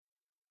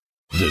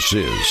This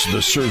is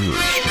the Servers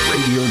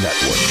Radio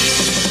Network.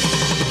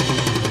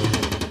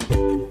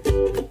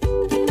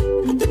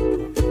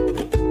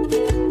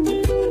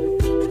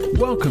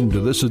 Welcome to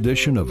this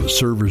edition of The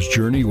Server's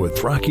Journey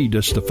with Rocky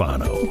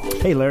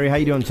DeStefano. Hey, Larry, how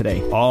you doing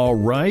today? All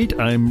right.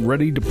 I'm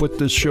ready to put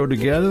this show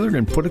together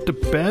and put it to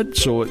bed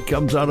so it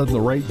comes out on the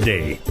right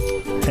day.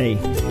 Hey,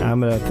 I'm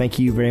going to thank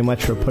you very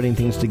much for putting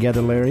things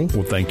together, Larry.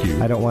 Well, thank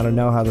you. I don't want to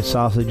know how the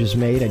sausage is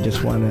made. I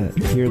just want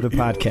to hear the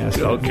podcast.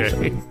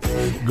 Okay.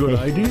 Good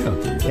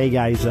idea. Hey,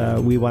 guys,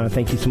 we want to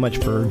thank you so much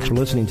for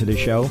listening to the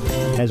show.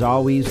 As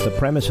always, the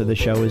premise of the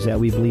show is that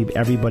we believe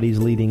everybody's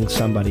leading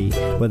somebody,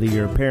 whether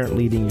you're a parent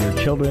leading your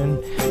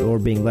children or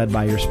being led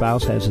by your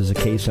spouse, as is the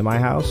case in my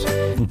house.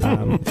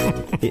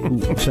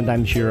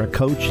 Sometimes you're a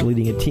coach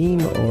leading a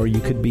team, or you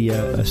could be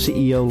a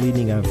CEO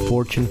leading a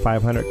Fortune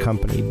 500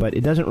 company, but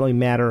it doesn't really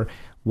matter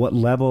what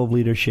level of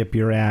leadership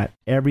you're at.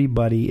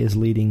 Everybody is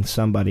leading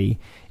somebody,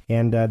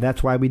 and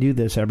that's why we do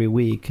this every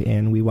week,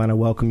 and we want to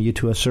welcome you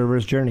to a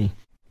server's journey.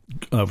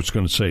 I was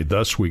going to say,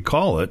 thus we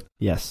call it.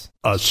 Yes.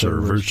 A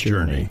server's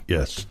journey.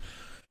 Yes.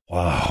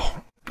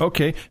 Wow.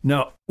 Okay.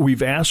 Now,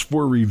 we've asked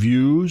for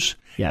reviews.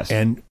 Yes.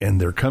 And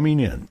they're coming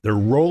in. They're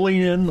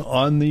rolling in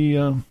on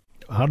the,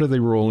 how do they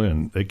roll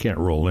in? They can't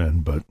roll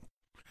in, but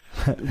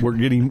we're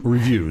getting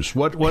reviews.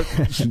 What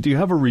do you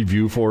have a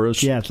review for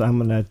us? Yes, I'm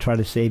going to try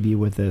to save you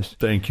with this.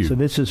 Thank you. So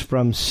this is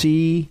from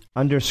C_Stimmel.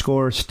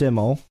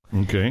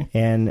 Okay.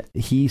 And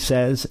he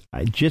says,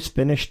 I just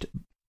finished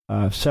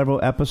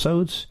several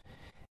episodes,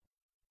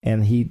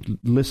 and he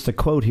lists a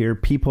quote here: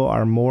 "People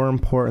are more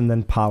important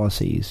than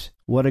policies.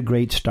 What a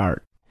great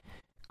start.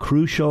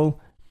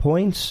 Crucial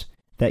points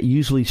that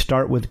usually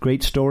start with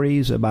great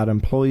stories about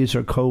employees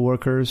or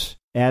coworkers.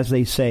 As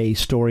they say,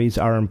 stories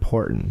are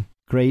important.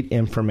 Great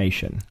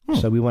information."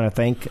 So we want to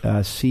thank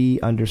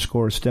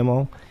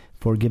C_Stimmel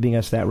for giving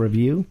us that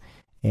review,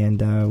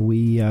 and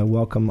we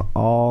welcome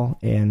all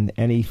and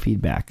any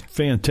feedback.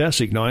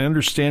 Fantastic. Now, I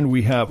understand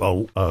we have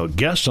a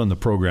guest on the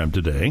program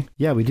today.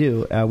 Yeah, we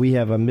do. We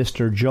have a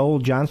Mr. Joel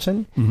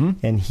Johnson,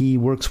 and he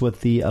works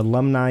with the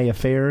Alumni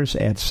Affairs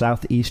at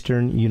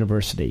Southeastern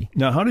University.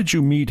 Now, how did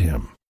you meet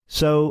him?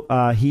 So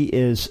he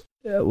is,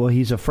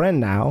 he's a friend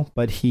now,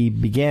 but he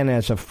began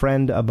as a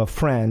friend of a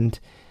friend.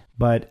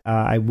 But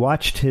I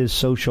watched his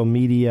social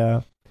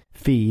media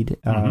feed,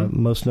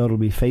 most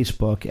notably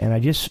Facebook, and I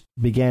just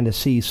began to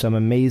see some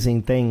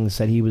amazing things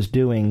that he was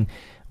doing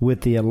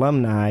with the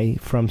alumni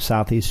from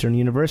Southeastern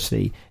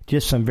University.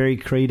 Just some very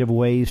creative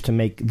ways to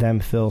make them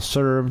feel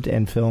served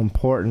and feel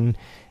important,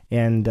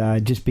 and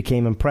just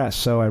became impressed.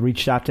 So I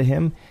reached out to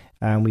him.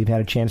 We've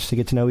had a chance to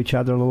get to know each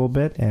other a little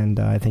bit, and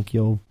I think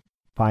you'll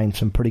find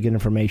some pretty good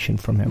information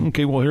from him.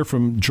 Okay, we'll hear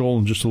from Joel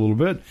in just a little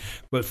bit.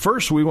 But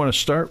first, we want to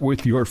start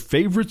with your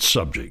favorite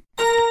subject: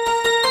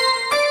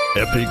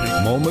 epic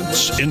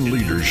moments in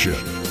leadership.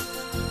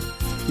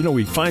 You know,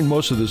 we find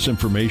most of this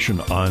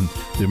information on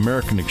the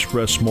American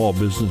Express Small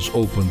Business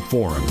Open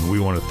Forum, and we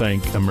want to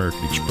thank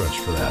American Express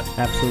for that.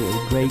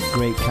 Absolutely.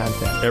 Great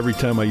content. Every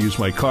time I use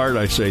my card,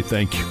 I say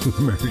thank you,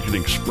 American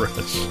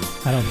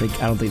Express. I don't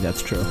think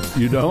that's true.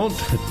 You don't?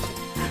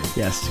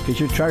 Yes, because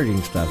you're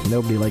charging stuff.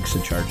 Nobody likes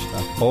to charge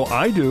stuff. Oh,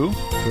 I do.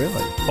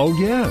 Really? Oh,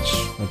 yes.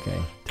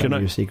 Okay. Tell me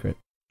your secret.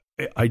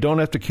 I don't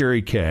have to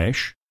carry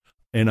cash,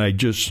 and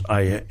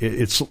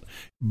it's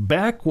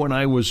back when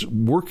I was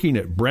working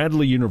at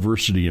Bradley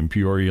University in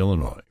Peoria,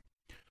 Illinois.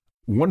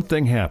 One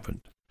thing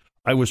happened.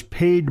 I was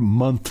paid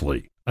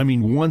monthly. I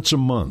mean, once a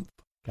month.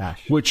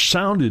 Gosh. Which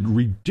sounded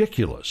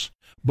ridiculous,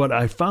 but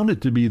I found it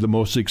to be the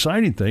most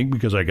exciting thing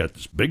because I got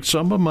this big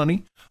sum of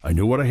money. I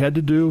knew what I had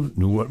to do,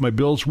 knew what my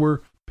bills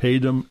were,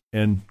 paid them,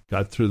 and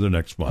got through the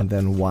next month. And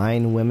then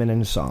wine, women,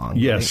 and song.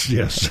 Yes, right?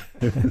 Yes.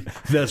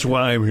 That's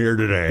why I'm here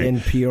today.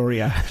 In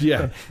Peoria.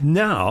 Yeah.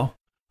 Now,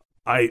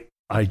 I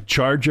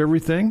charge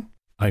everything.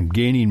 I'm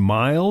gaining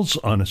miles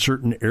on a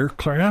certain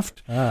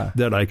aircraft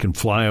that I can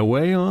fly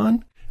away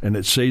on, and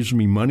it saves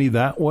me money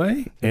that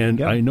way.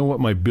 And I know what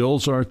my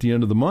bills are at the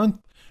end of the month,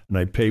 and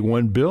I pay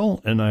one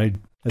bill, and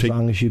as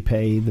long as you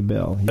pay the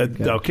bill.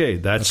 Okay,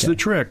 that's the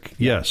trick.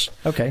 Yes.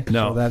 Okay.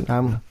 Now, so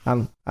then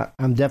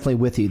I'm definitely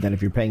with you then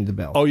if you're paying the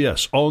bill. Oh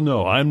yes. Oh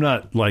no, I'm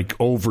not like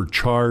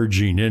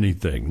overcharging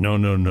anything.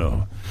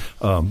 No.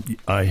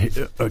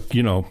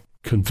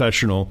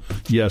 Confessional.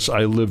 Yes,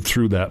 I lived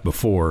through that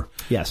before.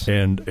 Yes.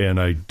 And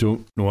I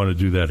don't want to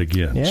do that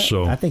again. Yeah,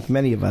 so I think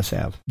many of us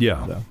have.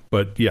 Yeah. So.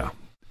 But yeah.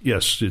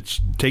 Yes,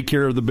 it's take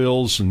care of the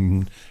bills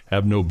and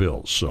have no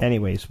bills. So,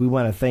 anyways, we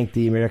want to thank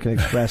the American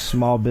Express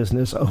Small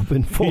Business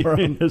Open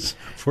Forum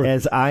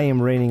as I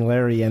am reining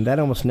Larry in. That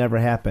almost never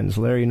happens.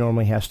 Larry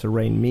normally has to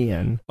rein me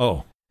in.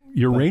 Oh,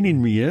 you're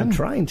reining me in? I'm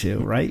trying to,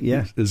 right?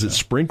 Yeah. Is it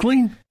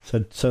sprinkling?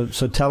 So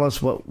tell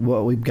us what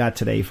we've got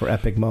today for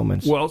epic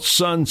moments. Well,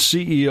 Sun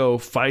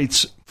CEO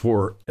fights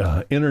for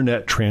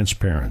internet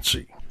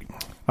transparency.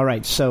 All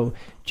right. So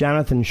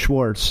Jonathan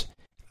Schwartz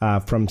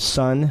from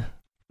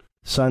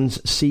Sun's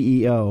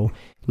CEO,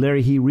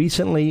 Larry, he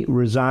recently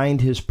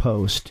resigned his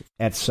post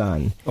at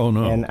Sun. Oh,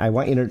 no. And I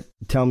want you to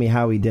tell me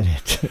how he did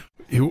it.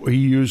 He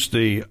used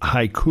the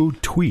haiku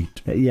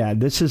tweet. Yeah,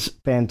 this is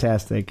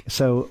fantastic.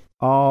 So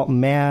all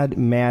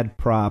mad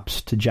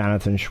props to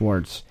Jonathan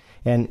Schwartz.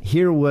 And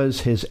here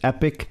was his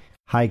epic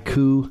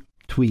haiku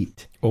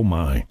tweet. Oh,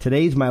 my.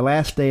 Today's my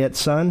last day at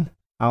Sun.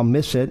 I'll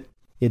miss it.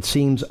 It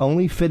seems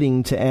only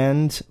fitting to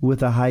end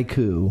with a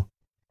haiku.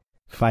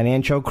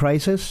 Financial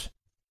crisis?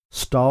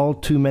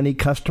 Stalled too many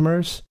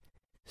customers?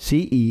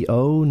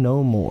 CEO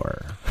no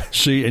more.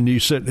 See, and you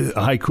said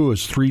haiku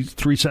is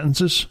three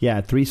sentences?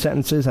 Yeah, 3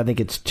 sentences. I think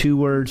it's 2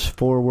 words,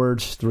 4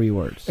 words, 3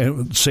 words.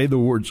 And say the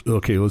words.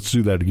 Okay, let's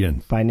do that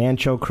again.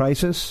 Financial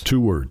crisis. 2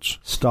 words.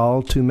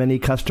 Stall too many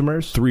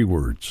customers. 3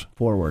 words.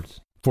 4 words.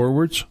 4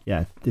 words?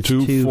 Yeah, it's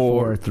 2,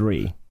 4,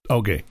 3.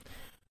 Okay.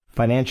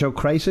 Financial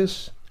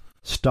crisis.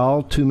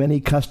 Stall too many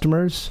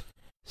customers.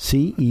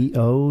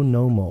 CEO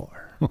no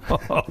more.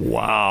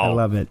 Wow. I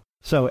love it.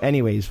 So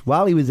anyways,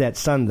 while he was at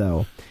Sun,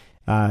 though,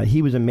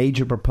 he was a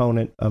major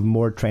proponent of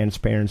more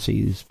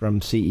transparencies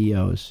from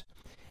CEOs.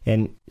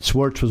 And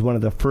Schwartz was one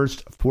of the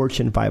first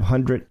Fortune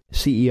 500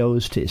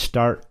 CEOs to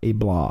start a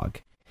blog.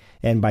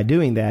 And by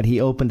doing that, he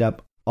opened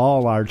up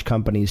all large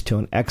companies to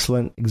an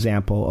excellent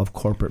example of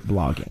corporate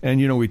blogging. And,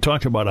 we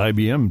talked about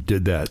IBM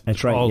did that.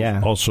 That's right,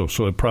 yeah. Also,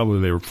 so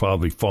they were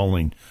probably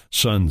following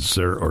Sun's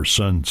there, or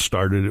Sun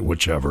started it,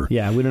 whichever.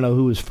 Yeah, we don't know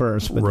who was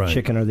first, but right. The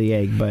chicken or the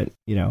egg, but,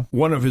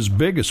 One of his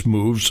biggest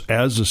moves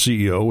as the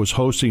CEO was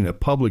hosting a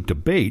public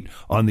debate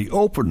on the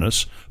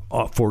openness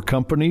for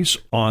companies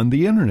on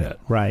the internet.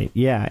 Right,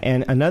 yeah.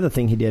 And another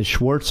thing he did,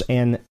 Schwartz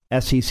and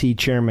SEC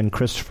Chairman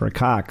Christopher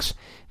Cox,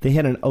 they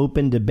had an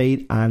open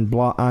debate on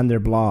their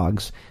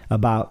blogs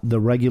about the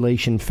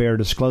regulation fair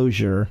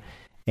disclosure,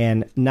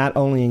 and not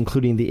only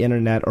including the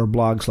internet or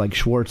blogs like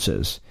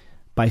Schwartz's.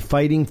 By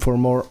fighting for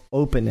more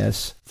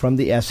openness from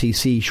the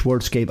SEC,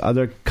 Schwartz gave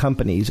other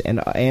companies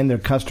and their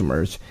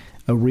customers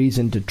a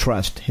reason to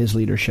trust his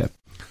leadership.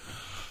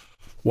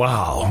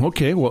 Wow.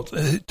 Okay. Well,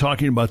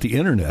 talking about the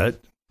internet,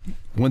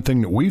 one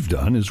thing that we've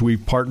done is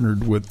we've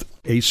partnered with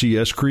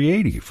ACS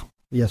Creative.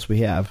 Yes, we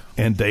have.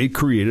 And they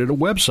created a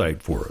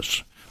website for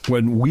us.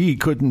 When we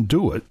couldn't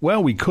do it,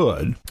 well, we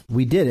could.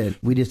 We did it.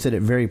 We just did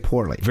it very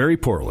poorly. Very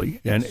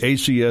poorly. And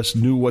ACS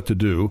knew what to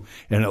do,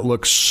 and it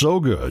looks so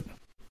good.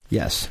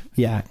 Yes.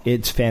 Yeah,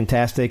 it's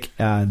fantastic.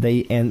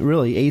 And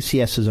really,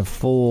 ACS is a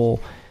full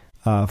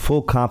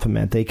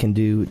complement. They can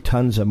do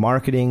tons of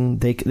marketing.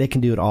 They can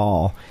do it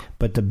all.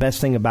 But the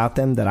best thing about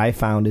them that I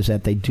found is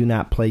that they do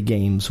not play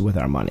games with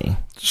our money.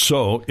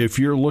 So if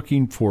you're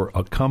looking for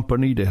a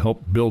company to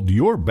help build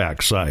your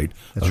backside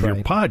of your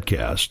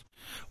podcast,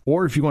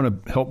 or if you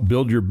want to help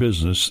build your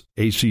business,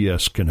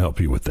 ACS can help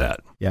you with that.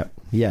 Yep.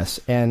 Yes.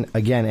 And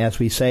again, as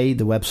we say,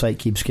 the website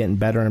keeps getting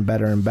better and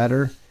better and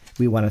better.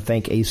 We want to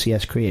thank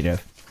ACS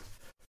Creative.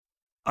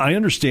 I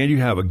understand you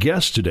have a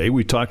guest today.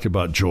 We talked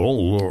about Joel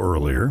a little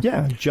earlier.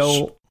 Yeah,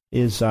 Joel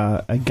is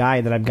a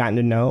guy that I've gotten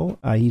to know.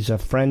 He's a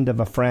friend of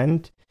a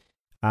friend.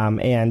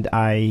 And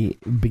I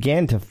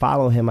began to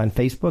follow him on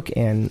Facebook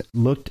and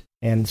looked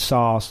and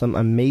saw some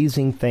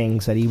amazing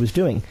things that he was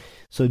doing.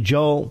 So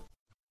Joel,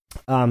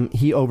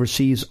 he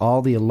oversees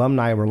all the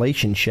alumni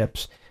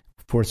relationships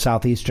for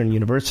Southeastern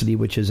University,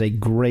 which is a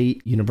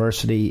great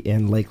university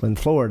in Lakeland,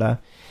 Florida,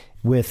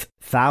 with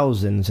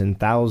thousands and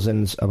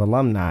thousands of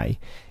alumni.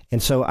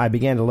 And so I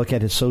began to look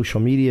at his social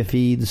media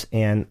feeds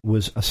and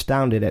was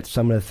astounded at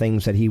some of the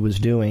things that he was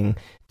doing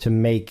to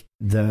make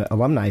the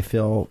alumni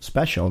feel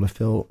special, to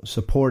feel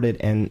supported,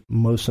 and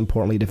most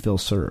importantly, to feel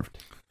served.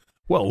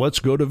 Well, let's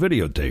go to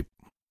videotape.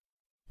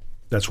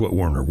 That's what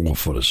Warner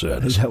Wolf would have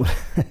said. Is that what,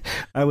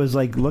 I was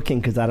looking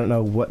because I don't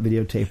know what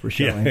videotape we're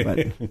showing,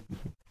 but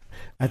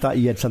I thought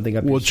you had something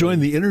up. We'll join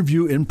the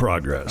interview in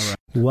progress. Right.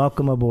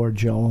 Welcome aboard,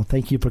 Joel.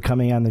 Thank you for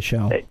coming on the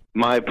show. Hey,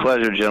 my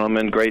pleasure,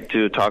 gentlemen. Great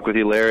to talk with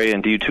you, Larry,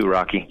 and to you too,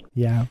 Rocky.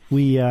 Yeah,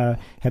 we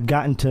have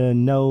gotten to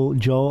know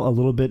Joel a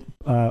little bit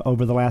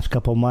over the last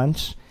couple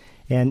months.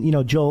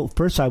 And, Joel,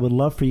 first I would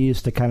love for you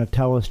to kind of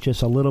tell us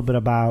just a little bit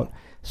about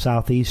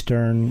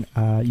Southeastern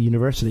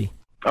University.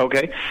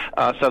 Okay.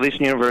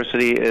 Southeastern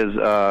University is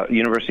a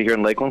university here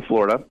in Lakeland,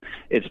 Florida.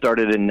 It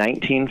started in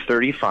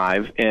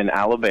 1935 in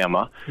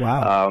Alabama.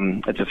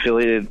 Wow. It's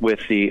affiliated with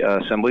the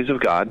Assemblies of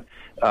God,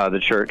 the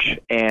church,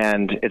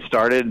 and it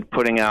started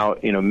putting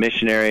out,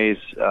 missionaries,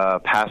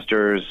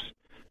 pastors,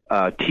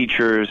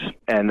 teachers,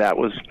 and that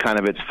was kind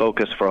of its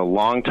focus for a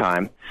long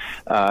time.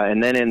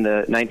 And then in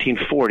the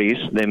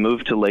 1940s, they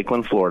moved to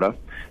Lakeland, Florida,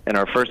 and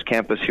our first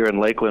campus here in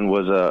Lakeland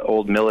was an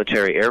old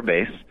military air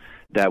base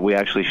that we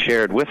actually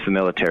shared with the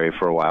military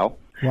for a while.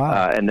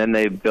 Wow. And then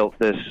they built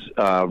this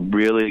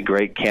really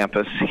great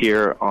campus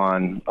here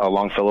on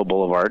Longfellow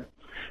Boulevard.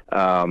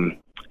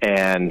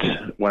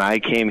 And when I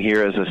came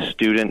here as a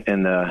student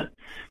in the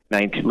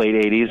late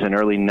 80s and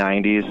early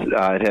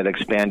 90s, it had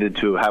expanded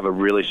to have a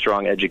really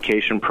strong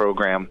education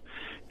program,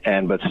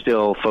 but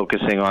still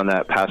focusing on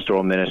that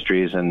pastoral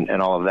ministries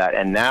and all of that.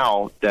 And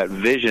now that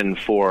vision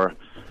for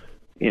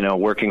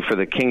working for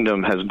the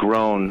kingdom has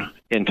grown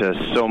into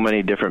so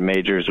many different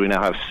majors. We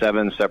now have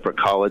 7 separate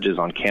colleges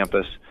on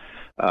campus,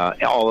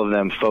 all of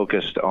them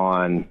focused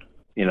on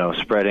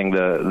spreading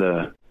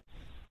the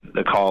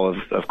call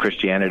of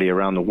Christianity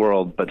around the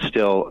world, but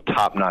still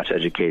top-notch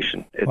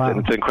education. It's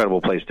an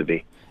incredible place to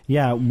be.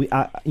 Yeah,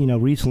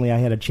 recently I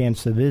had a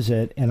chance to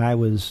visit, and I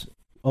was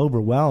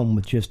overwhelmed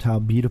with just how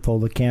beautiful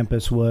the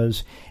campus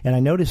was. And I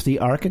noticed the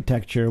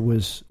architecture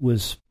was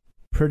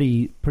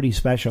pretty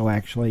special,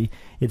 actually.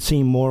 It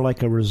seemed more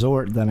like a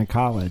resort than a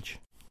college.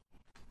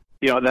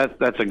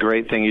 That's a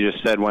great thing you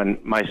just said. When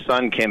my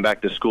son came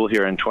back to school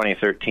here in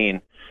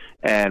 2013,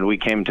 and we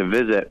came to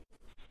visit,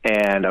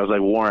 and I was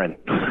like, Warren,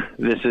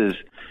 this is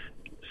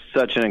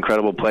such an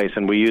incredible place.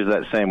 And we use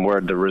that same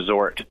word, the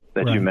resort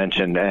that you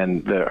mentioned.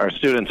 And our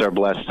students are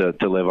blessed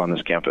to live on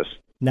this campus.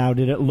 Now,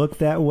 did it look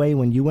that way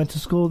when you went to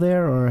school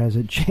there, or has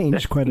it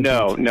changed quite a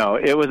bit? No.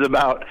 It was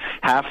about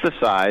half the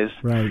size.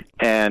 Right.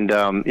 And,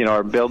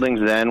 our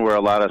buildings then were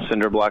a lot of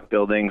cinder block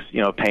buildings,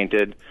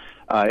 painted.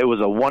 It was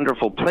a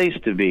wonderful place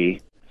to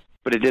be,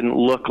 but it didn't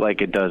look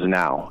like it does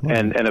now. Right.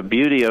 And a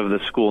beauty of the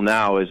school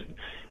now is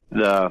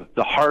the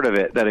heart of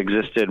it that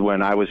existed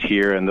when I was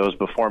here and those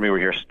before me were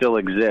here still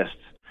exists.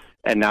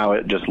 And now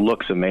it just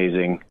looks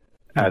amazing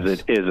as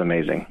it is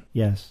amazing.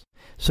 Yes.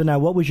 So now,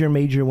 what was your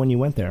major when you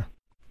went there?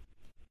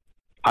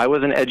 I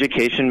was an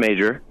education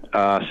major,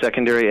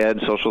 secondary ed,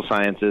 social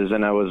sciences,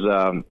 and I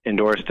was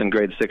endorsed in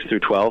grades 6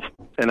 through 12.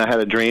 And I had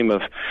a dream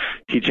of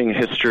teaching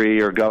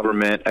history or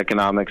government,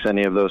 economics,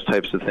 any of those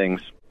types of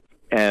things,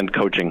 and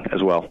coaching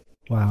as well.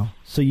 Wow.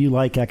 So you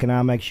like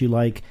economics,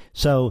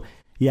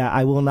 yeah,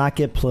 I will not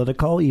get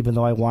political, even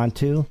though I want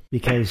to,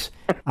 because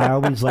I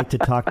always like to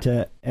talk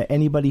to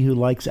anybody who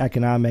likes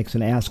economics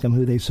and ask them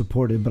who they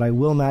supported, but I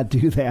will not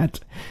do that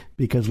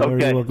because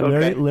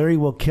Larry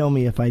will kill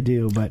me if I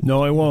do. But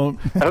no, I won't.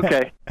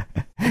 Okay.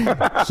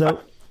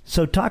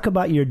 So talk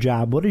about your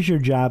job. What does your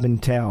job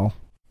entail?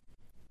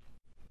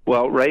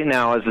 Well, right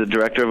now, as the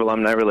Director of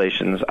Alumni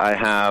Relations, I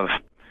have,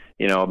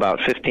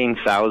 about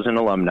 15,000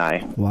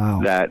 alumni.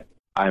 Wow. That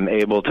I'm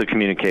able to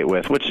communicate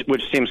with, which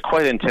seems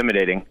quite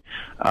intimidating.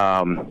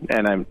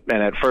 And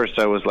at first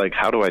I was like,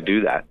 how do I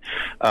do that?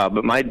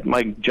 But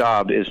my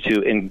job is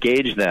to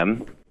engage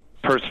them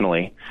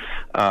personally,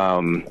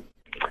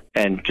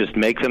 and just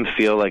make them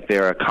feel like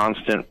they're a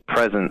constant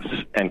presence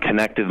and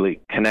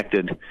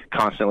connected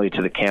constantly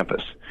to the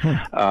campus.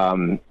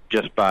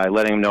 Just by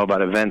letting them know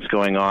about events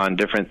going on,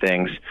 different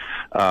things.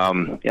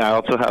 I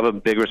also have a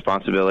big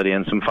responsibility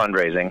in some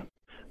fundraising.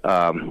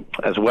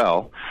 As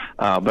well,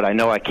 but I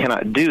know I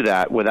cannot do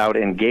that without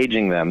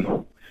engaging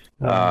them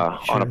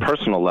on a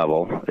personal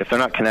level. If they're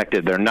not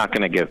connected, they're not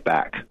going to give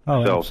back.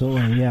 Oh, so,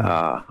 absolutely,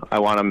 yeah. I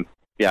want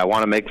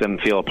to make them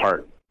feel a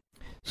part.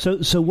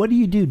 So what do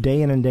you do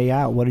day in and day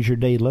out? What does your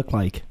day look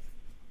like?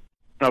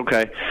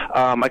 Okay,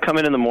 I come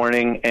in the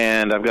morning,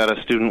 and I've got a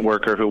student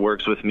worker who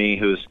works with me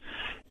who's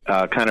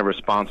kind of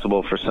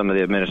responsible for some of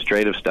the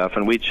administrative stuff,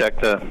 and we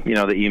check the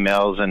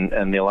emails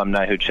and the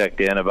alumni who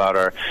checked in about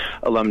our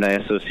alumni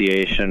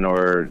association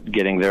or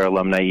getting their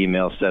alumni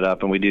email set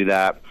up, and we do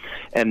that.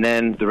 And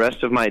then the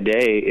rest of my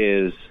day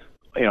is,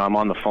 I'm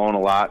on the phone a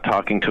lot,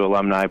 talking to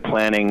alumni,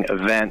 planning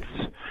events,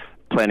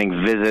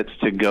 planning visits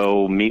to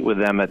go meet with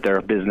them at their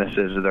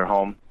businesses or their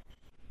home,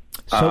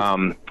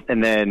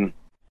 and then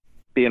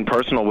being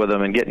personal with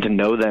them and getting to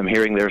know them,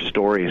 hearing their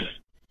stories.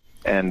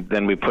 And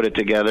then we put it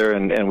together,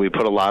 and we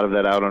put a lot of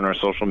that out on our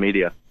social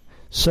media.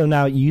 So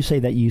now you say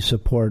that you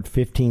support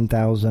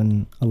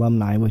 15,000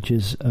 alumni, which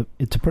is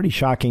it's a pretty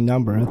shocking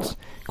number. It's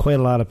quite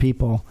a lot of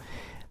people.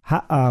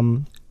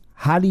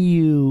 How do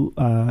you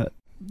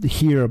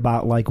hear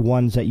about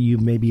ones that you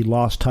maybe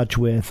lost touch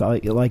with?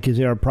 Like, is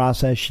there a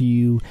process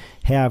you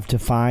have to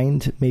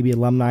find maybe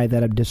alumni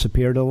that have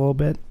disappeared a little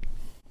bit?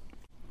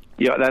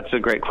 Yeah, that's a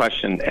great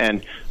question.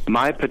 And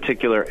my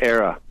particular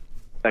era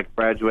that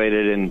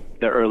graduated in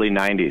the early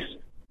 90s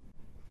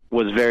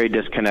was very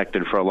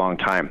disconnected for a long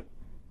time.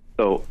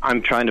 So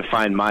I'm trying to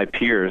find my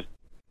peers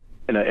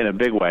in a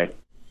big way.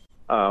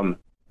 And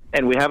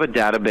we have a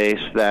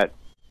database that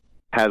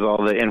has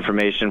all the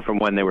information from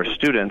when they were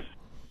students,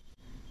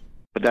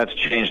 but that's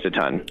changed a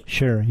ton.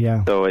 Sure,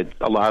 yeah. So it's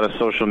a lot of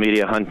social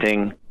media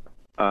hunting,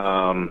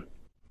 finding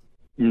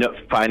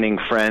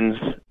friends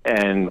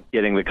and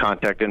getting the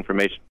contact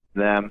information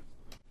from them.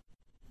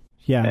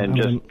 Yeah.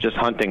 And just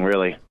hunting,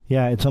 really.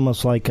 Yeah, it's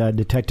almost like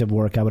detective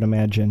work, I would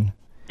imagine.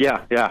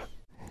 Yeah.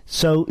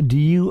 So do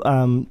you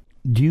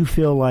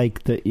feel like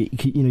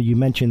you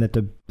mentioned that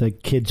the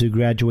kids who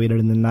graduated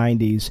in the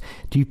 90s,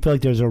 do you feel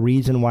like there's a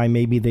reason why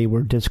maybe they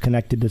were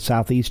disconnected to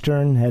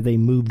Southeastern? Had they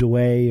moved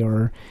away,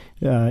 or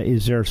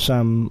is there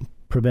some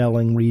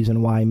prevailing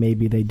reason why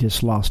maybe they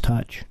just lost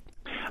touch?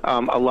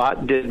 A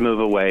lot did move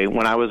away.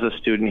 When I was a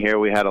student here,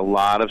 we had a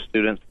lot of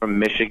students from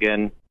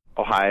Michigan,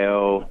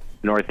 Ohio,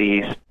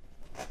 Northeast.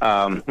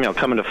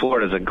 Coming to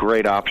Florida is a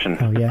great option.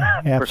 Oh,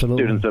 yeah,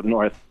 absolutely. For students up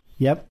north.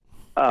 Yep.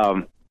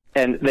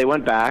 And they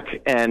went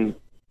back, and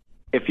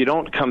if you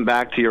don't come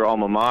back to your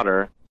alma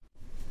mater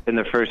in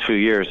the first few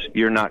years,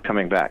 you're not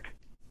coming back.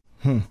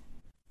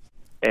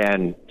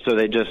 And so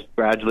they just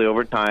gradually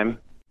over time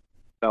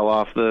fell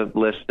off the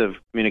list of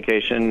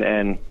communication,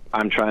 and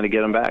I'm trying to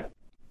get them back.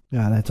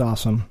 Yeah, that's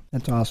awesome.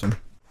 That's awesome.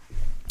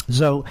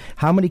 So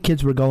how many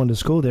kids were going to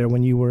school there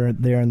when you were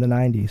there in the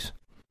 90s?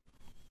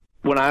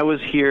 When I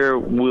was here,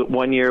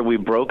 one year we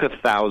broke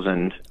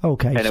 1,000.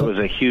 Okay. And it was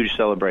a huge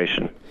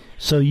celebration.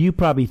 So you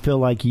probably feel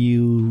like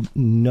you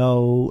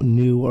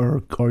knew, or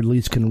at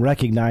least can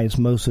recognize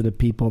most of the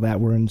people that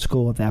were in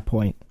school at that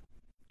point.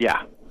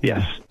 Yeah.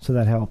 Yes. So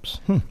that helps.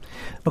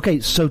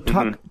 Okay, so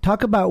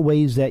talk about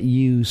ways that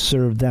you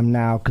serve them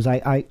now, because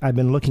I've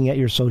been looking at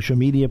your social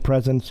media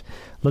presence.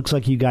 Looks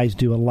like you guys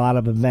do a lot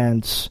of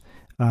events,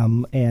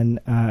 and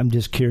I'm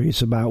just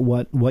curious about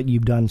what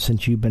you've done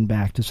since you've been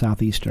back to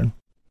Southeastern.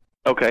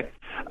 Okay.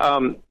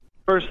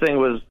 First thing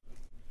was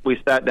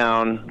we sat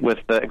down with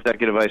the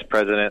executive vice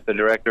president, the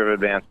director of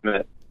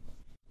advancement,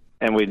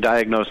 and we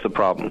diagnosed the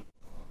problem.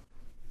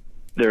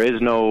 There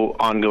is no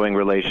ongoing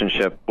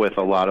relationship with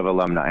a lot of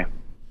alumni.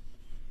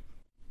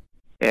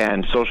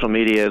 And social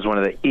media is one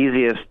of the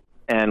easiest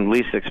and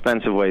least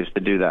expensive ways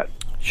to do that.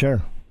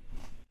 Sure.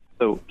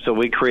 So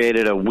we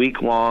created a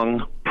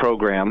week-long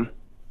program.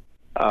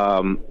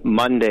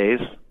 Mondays,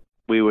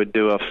 we would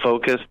do a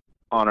focus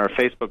on our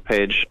Facebook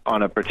page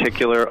on a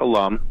particular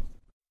alum.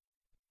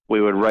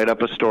 We would write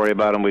up a story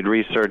about him. We'd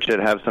research it,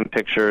 have some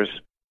pictures,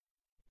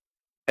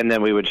 and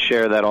then we would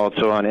share that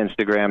also on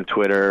Instagram,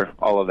 Twitter,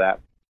 all of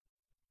that.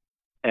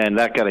 And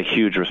that got a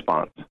huge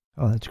response.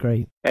 Oh, that's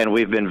great. And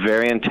we've been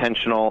very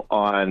intentional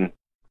on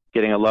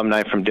getting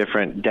alumni from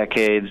different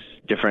decades,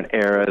 different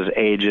eras,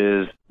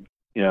 ages,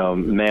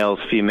 males,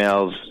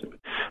 females,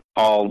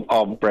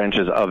 all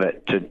branches of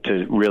it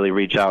to really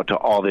reach out to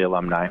all the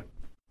alumni.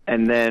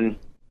 And then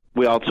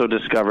we also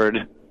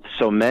discovered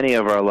so many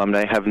of our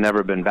alumni have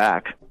never been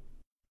back.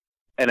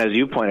 And as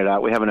you pointed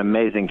out, we have an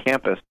amazing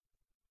campus.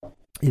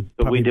 So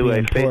we do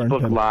a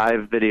Facebook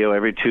Live video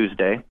every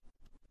Tuesday,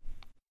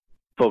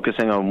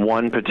 focusing on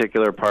one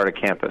particular part of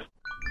campus.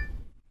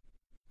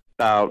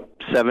 About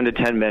 7 to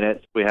 10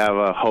 minutes, we have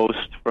a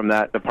host from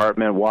that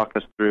department walk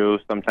us through,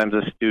 sometimes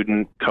a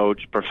student,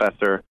 coach,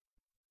 professor,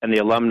 and the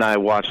alumni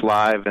watch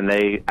live, and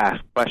they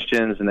ask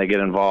questions, and they get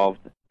involved.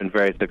 It's been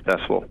very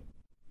successful.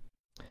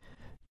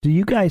 Do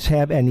you guys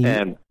have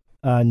any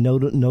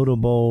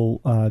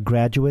notable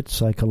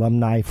graduates, like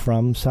alumni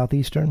from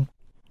Southeastern?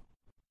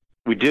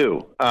 We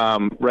do.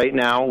 Right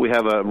now, we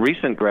have a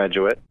recent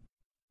graduate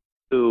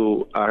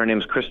who, her name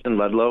is Kristen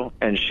Ludlow,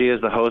 and she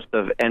is the host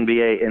of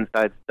NBA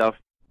Inside Stuff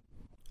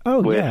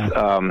with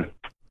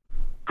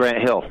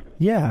Grant Hill.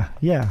 Yeah.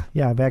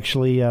 I've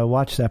actually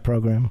watched that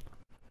program.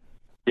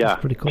 Yeah,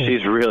 that's pretty cool.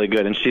 She's really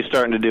good, and she's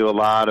starting to do a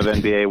lot of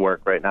NBA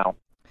work right now.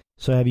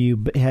 So have you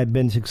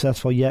been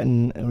successful yet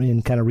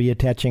in kind of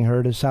reattaching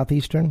her to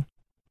Southeastern?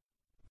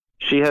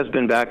 She has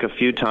been back a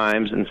few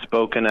times and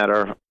spoken at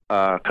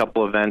our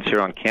couple events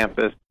here on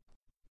campus.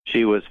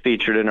 She was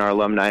featured in our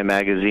alumni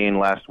magazine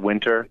last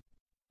winter,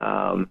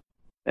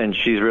 and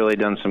she's really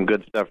done some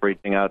good stuff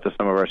reaching out to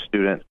some of our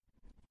students.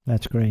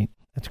 That's great.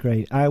 That's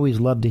great. I always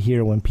love to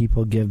hear when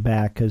people give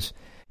back because,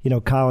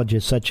 college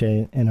is such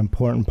an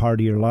important part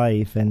of your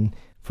life. And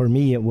for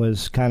me, it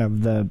was kind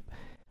of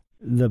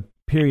the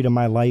period of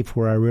my life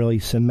where I really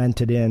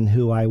cemented in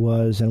who I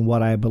was and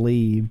what I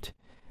believed.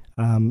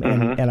 And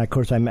of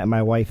course, I met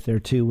my wife there,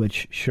 too,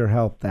 which sure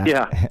helped that.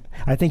 Yeah.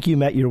 I think you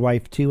met your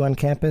wife, too, on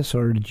campus,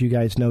 or did you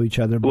guys know each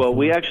other before? Well,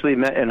 we actually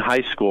met in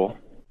high school.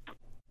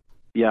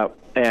 Yeah,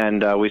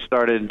 and we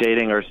started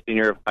dating our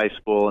senior year of high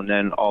school and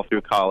then all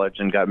through college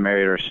and got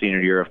married our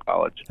senior year of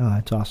college. Oh,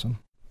 that's awesome.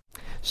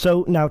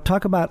 So now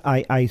talk about,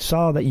 I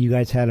saw that you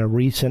guys had a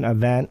recent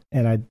event,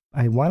 and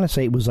I want to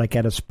say it was like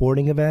at a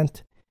sporting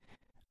event.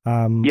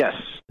 Yes.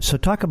 So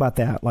talk about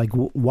that. Like,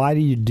 why do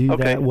you do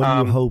that? What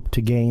do you hope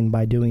to gain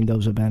by doing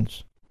those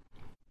events?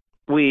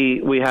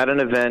 We had an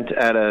event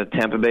at a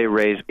Tampa Bay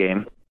Rays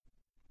game,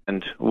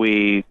 and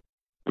we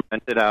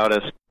rented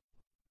out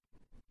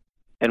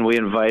and we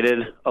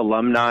invited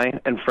alumni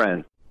and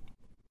friends.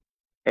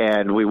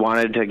 And we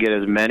wanted to get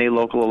as many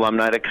local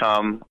alumni to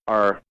come.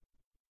 Our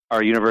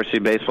university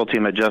baseball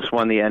team had just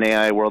won the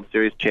NAI World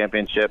Series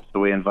championship, so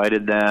we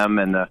invited them,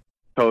 and the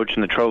coach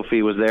and the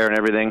trophy was there and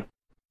everything.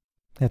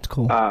 That's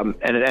cool. And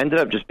it ended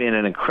up just being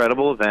an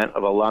incredible event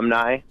of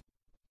alumni,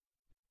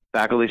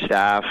 faculty,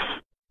 staff,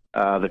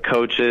 the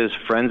coaches,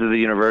 friends of the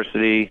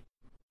university,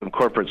 some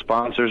corporate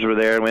sponsors were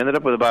there. And we ended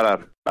up with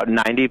about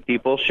 90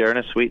 people sharing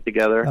a suite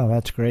together. Oh,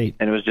 that's great.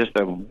 And it was just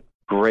a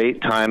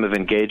great time of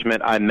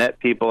engagement. I met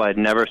people I'd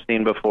never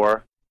seen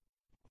before.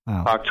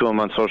 Wow. Talked to them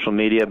on social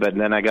media, but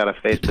then I got a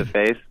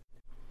face-to-face,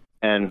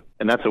 and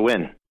that's a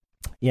win.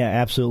 Yeah,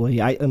 absolutely.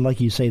 And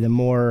like you say, the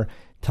more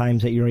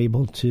times that you're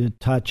able to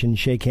touch and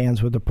shake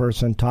hands with a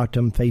person, talk to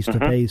them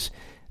face-to-face,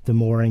 the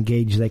more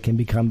engaged they can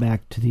become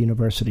back to the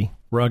university.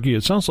 Rocky,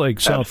 it sounds like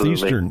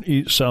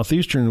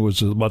Southeastern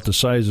was about the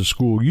size of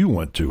school you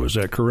went to. Is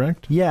that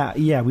correct?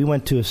 Yeah. We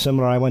went to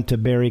I went to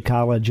Berry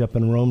College up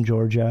in Rome,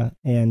 Georgia,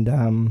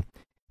 and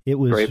it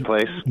was great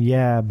place.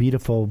 Yeah,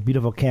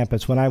 beautiful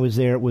campus. When I was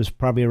there, it was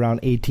probably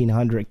around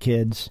 1,800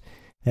 kids,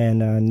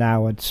 and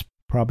now it's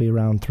probably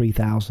around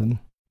 3,000.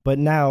 But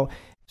now,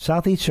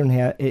 Southeastern,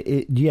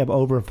 do you have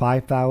over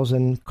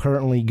 5,000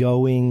 currently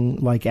going,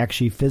 like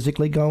actually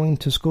physically going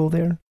to school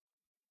there?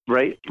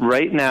 Right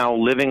now,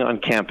 living on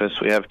campus,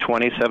 we have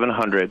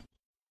 2,700.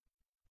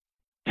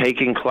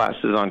 Taking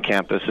classes on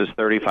campus is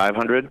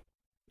 3,500.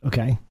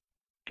 Okay.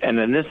 And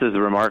then this is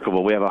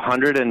remarkable. We have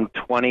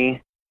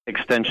 120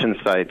 extension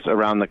sites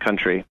around the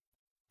country.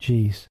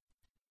 Jeez.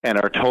 And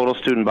our total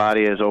student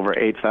body is over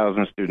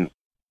 8,000 students.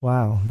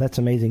 Wow, that's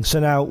amazing.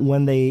 So now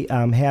when they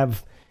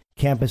have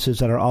campuses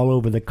that are all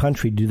over the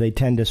country, do they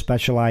tend to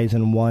specialize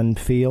in one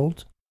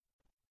field?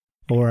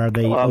 Or are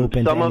they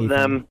open to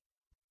anything?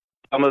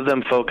 Some of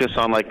them focus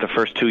on like the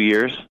first 2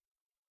 years,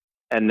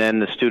 and then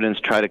the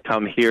students try to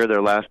come here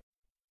their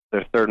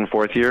third and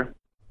fourth year.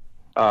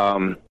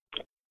 And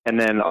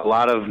then a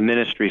lot of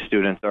ministry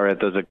students are at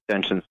those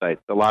extension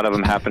sites. A lot of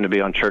them happen to be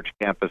on church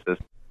campuses.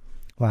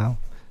 Wow.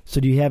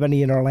 So do you have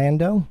any in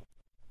Orlando?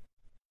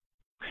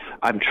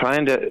 I'm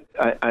trying to.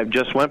 I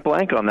just went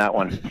blank on that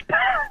one.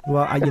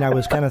 Well, I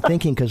was kind of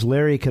thinking because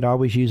Larry could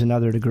always use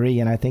another degree,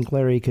 and I think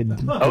Larry could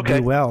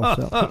do well.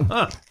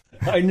 So.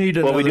 I need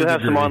another we do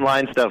have degree. some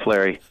online stuff,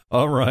 Larry.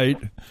 All right.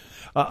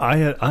 I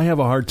have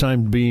a hard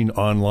time being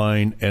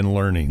online and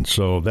learning,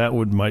 so that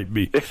might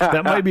be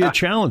a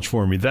challenge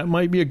for me. That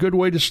might be a good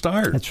way to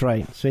start. That's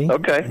right. See?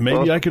 Okay.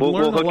 Maybe I could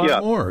learn a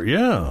lot more.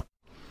 Yeah.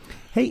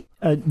 Hey,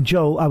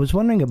 Joe, I was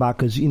wondering about,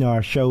 because,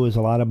 our show is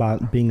a lot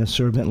about being a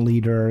servant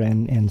leader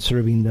and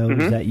serving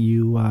those that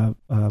you,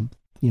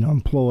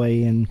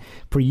 employ. And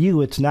for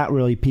you, it's not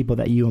really people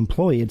that you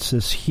employ. It's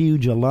this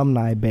huge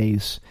alumni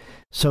base.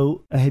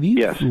 So have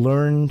you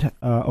learned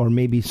or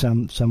maybe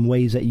some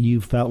ways that you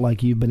felt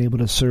like you've been able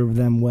to serve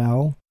them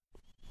well?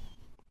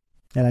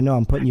 And I know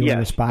I'm putting you on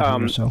the spot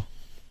here. So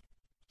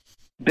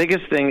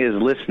biggest thing is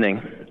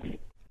listening,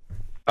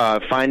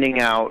 finding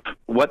out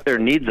what their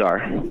needs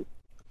are.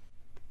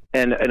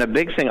 And a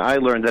big thing I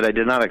learned that I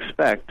did not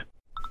expect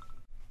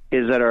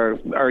is that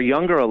our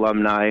younger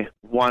alumni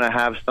want to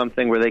have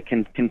something where they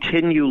can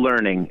continue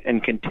learning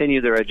and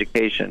continue their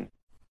education.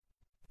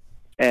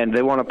 And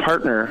they want to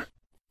partner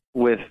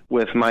with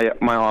my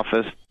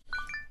office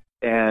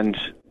and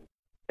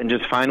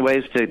just find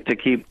ways to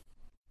keep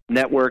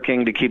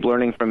networking, to keep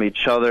learning from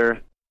each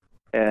other.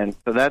 And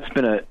so that's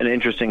been an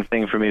interesting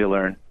thing for me to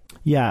learn.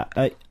 Yeah,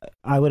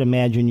 I would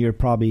imagine you're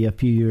probably a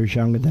few years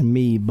younger than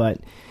me, but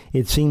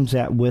it seems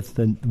that with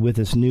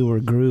this newer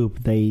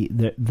group, the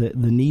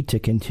need to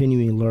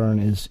continually learn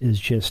is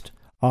just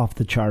off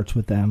the charts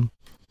with them.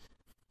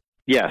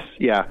 Yes,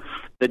 yeah.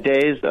 The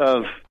days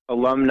of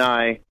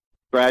alumni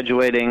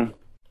graduating,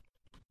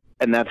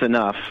 and that's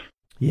enough.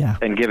 Yeah.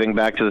 And giving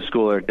back to the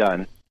school are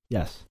done.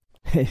 Yes.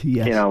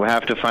 Yes. We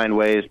have to find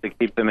ways to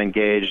keep them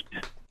engaged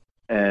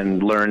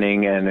and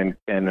learning and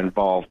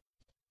involved.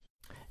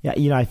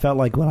 Yeah, I felt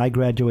like when I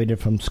graduated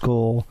from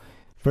school,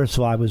 first of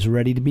all, I was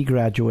ready to be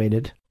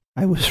graduated.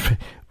 I was,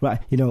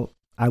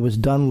 I was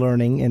done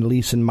learning, and at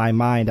least in my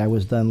mind, I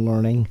was done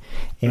learning.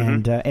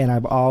 And and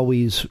I've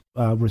always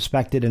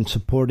respected and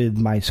supported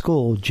my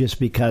school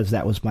just because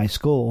that was my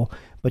school.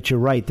 But you're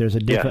right, there's a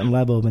different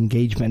level of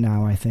engagement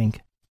now, I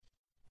think.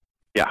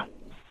 Yeah,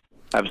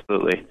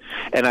 absolutely.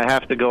 And I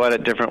have to go at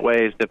it different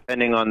ways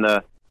depending on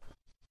the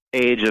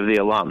age of the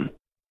alum.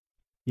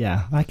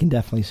 Yeah, I can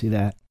definitely see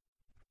that.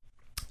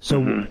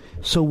 So,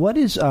 so what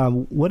is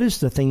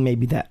the thing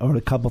maybe that, or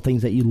a couple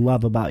things that you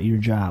love about your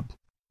job?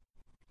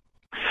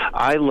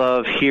 I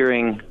love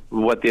hearing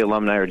what the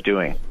alumni are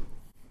doing.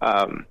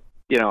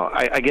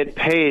 I get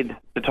paid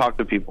to talk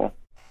to people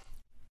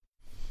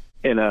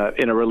in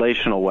a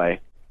relational way,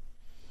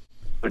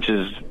 which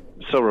is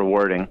so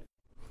rewarding.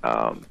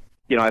 I've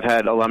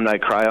had alumni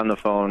cry on the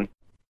phone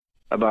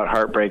about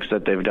heartbreaks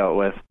that they've dealt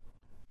with,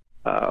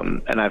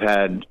 and I've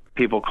had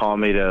people call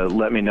me to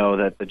let me know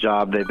that the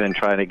job they've been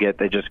trying to get,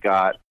 they just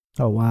got.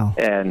 Oh, wow.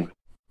 And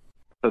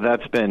so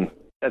that's been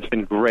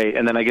great.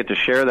 And then I get to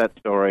share that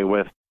story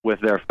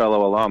with their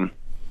fellow alum.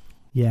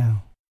 Yeah.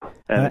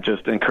 And it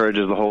just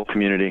encourages the whole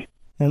community.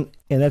 And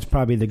that's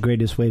probably the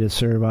greatest way to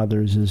serve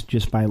others, is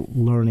just by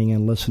learning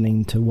and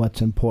listening to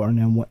what's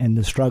important and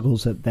the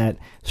struggles that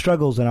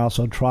struggles and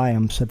also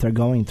triumphs that they're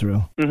going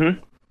through. Mm-hmm.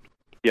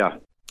 Yeah.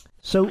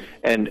 So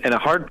and a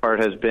hard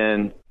part has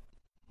been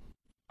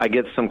I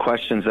get some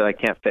questions that I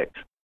can't fix.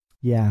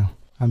 Yeah,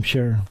 I'm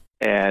sure.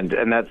 And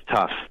that's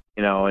tough,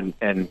 and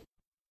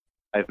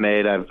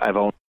I've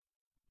only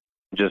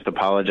just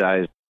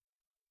apologized.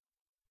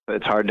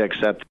 It's hard to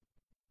accept,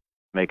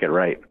 make it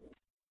right.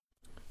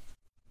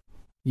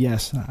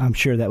 Yes, I'm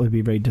sure that would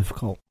be very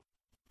difficult.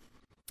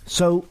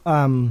 So,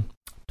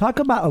 talk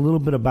about a little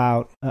bit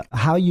about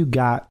how you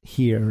got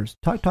here.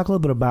 Talk a little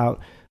bit about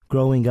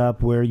growing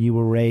up, where you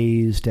were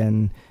raised,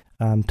 and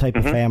type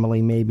of family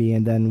maybe,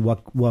 and then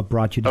what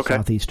brought you to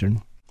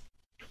Southeastern.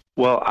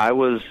 Well, I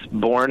was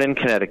born in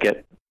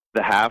Connecticut,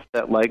 the half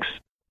that likes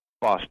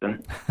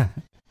Boston.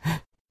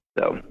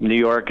 So New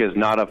York is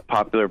not a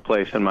popular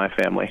place in my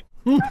family.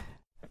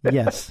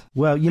 Yes.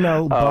 Well,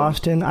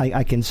 Boston,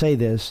 I can say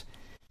this.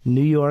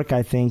 New York,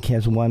 I think,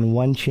 has won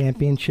one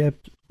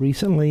championship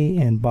recently,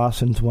 and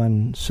Boston's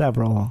won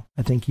several.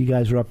 I think you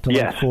guys are up to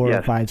like 4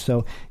 or 5.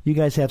 So you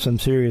guys have some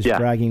serious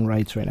bragging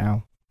rights right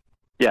now.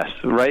 Yes,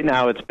 right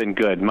now it's been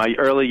good. My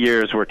early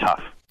years were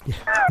tough.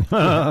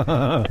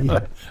 But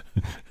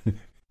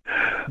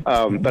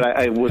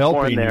I was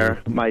born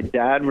there. My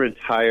dad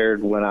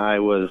retired when I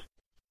was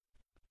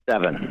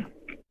 7.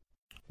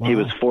 Wow. He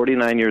was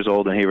 49 years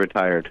old and he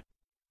retired.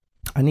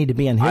 I need to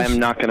be in his I'm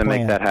not going to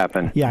make that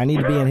happen. Yeah, I need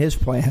to be in his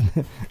plan.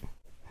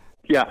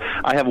 Yeah,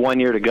 I have 1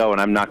 year to go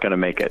and I'm not going to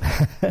make it.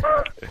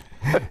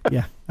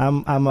 Yeah,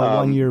 I'm a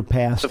 1 year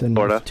past and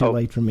it's too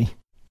late for me.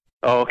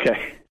 Oh,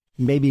 okay.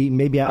 Maybe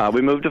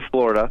we moved to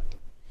Florida.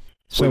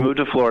 So, we moved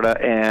to Florida,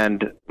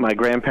 and my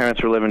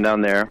grandparents were living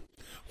down there.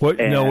 What?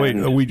 No,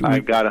 wait. I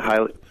got a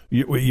highly.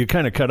 You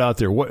kind of cut out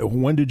there.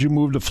 When did you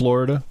move to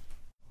Florida?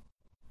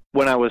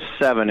 When I was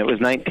 7. It was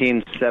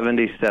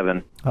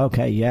 1977.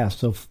 Okay, yeah.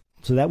 So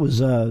that was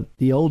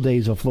the old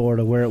days of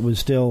Florida, where it was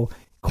still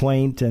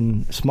quaint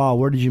and small.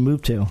 Where did you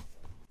move to?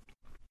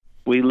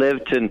 We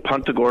lived in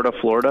Punta Gorda,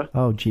 Florida.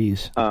 Oh,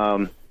 geez.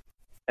 And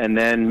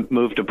then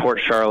moved to Port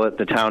Charlotte,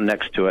 the town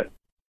next to it.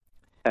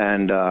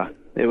 And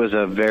it was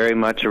very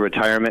much a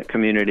retirement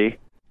community.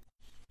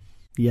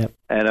 Yep.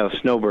 And a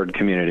snowbird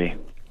community.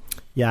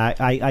 Yeah,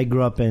 I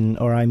grew up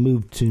I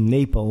moved to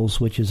Naples,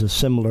 which is a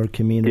similar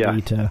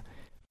community to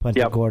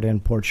Punta Gorda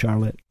and Port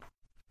Charlotte.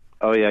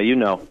 Oh, yeah, you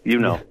know.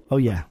 Yeah. Oh,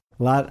 yeah.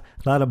 A lot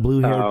of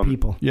blue-haired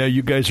people. Yeah,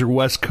 you guys are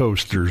West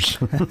Coasters.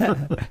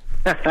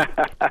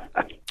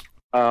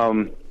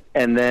 And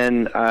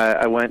then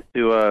I went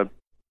to a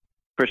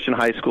Christian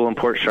high school in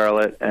Port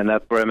Charlotte, and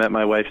that's where I met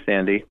my wife,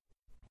 Sandy.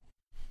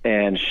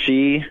 And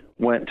she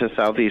went to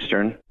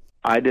Southeastern.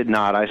 I did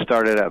not. I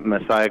started at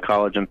Messiah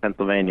College in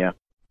Pennsylvania.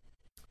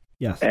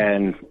 Yes.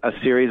 And a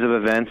series of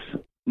events,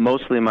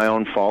 mostly my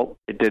own fault.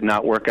 It did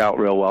not work out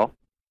real well.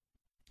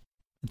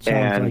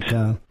 And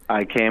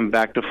I came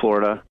back to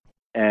Florida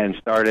and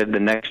started the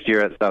next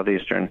year at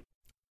Southeastern.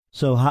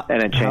 So how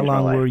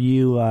long were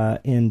you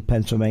in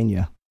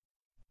Pennsylvania?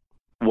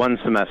 1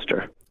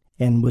 semester.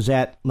 And was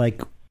that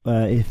like,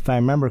 if I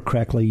remember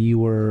correctly, you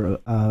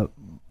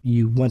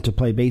went to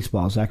play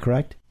baseball, is that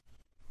correct?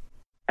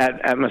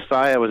 At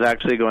Messiah, I was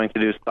actually going to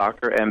do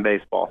soccer and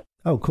baseball.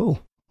 Oh, cool.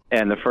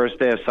 And the first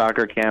day of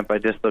soccer camp, I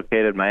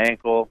dislocated my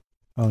ankle.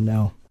 Oh,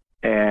 no.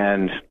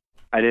 And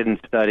I didn't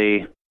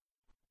study,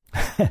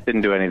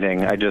 didn't do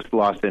anything. I just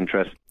lost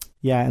interest.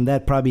 Yeah, and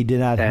that probably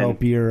did not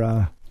help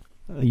your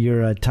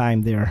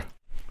time there.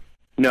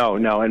 No.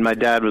 And my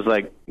dad was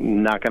like,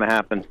 not going to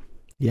happen.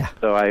 Yeah.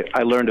 So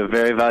I learned a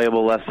very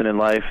valuable lesson in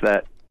life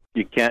that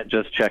you can't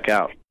just check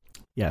out.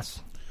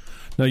 Yes.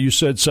 Now, you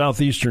said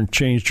Southeastern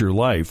changed your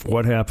life.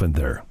 What happened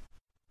there?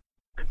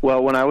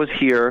 Well, when I was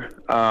here,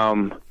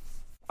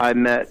 I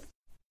met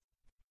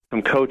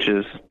some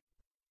coaches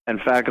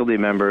and faculty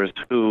members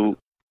who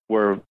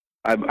were,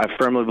 I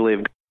firmly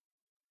believe,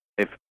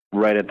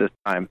 right at this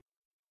time.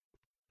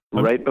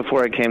 Right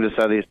before I came to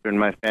Southeastern,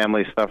 my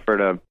family suffered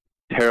a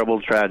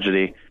terrible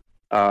tragedy.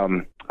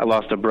 I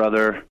lost a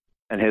brother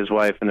and his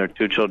wife and their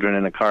 2 children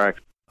in a car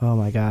accident. Oh,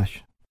 my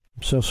gosh.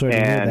 I'm so sorry to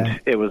hear that.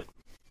 And it was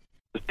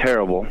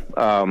terrible.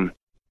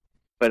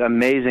 But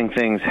amazing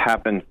things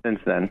happened since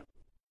then.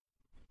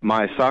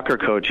 My soccer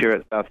coach here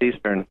at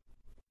Southeastern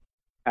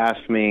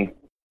asked me,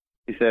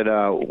 he said,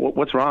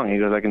 what's wrong? He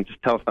goes, I can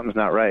just tell something's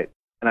not right.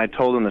 And I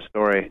told him the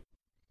story.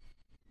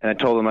 And I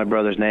told him my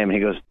brother's name. And he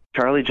goes,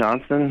 Charlie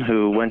Johnson,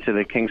 who went to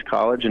the King's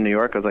College in New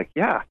York? I was like,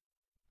 yeah.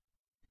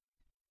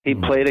 He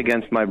played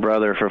against my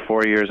brother for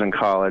 4 years in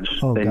college.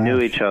 Oh, they knew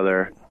each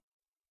other.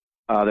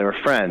 They were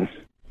friends.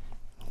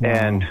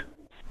 Wow.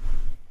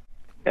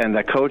 And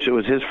the coach, it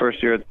was his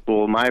first year at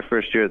school, my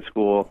first year at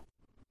school,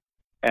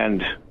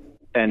 and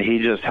he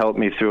just helped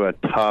me through a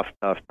tough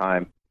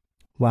time.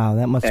 Wow,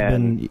 that must have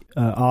been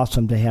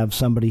awesome to have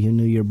somebody who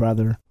knew your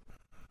brother.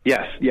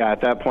 Yes, yeah,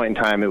 at that point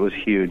in time, it was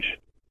huge.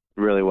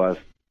 It really was.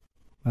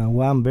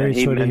 Well, I'm very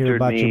sorry to hear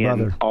about your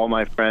brother. And all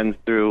my friends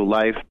through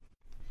life,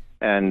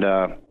 and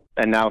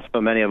now so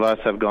many of us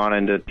have gone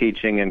into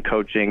teaching and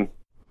coaching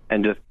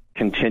and just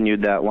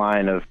continued that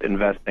line of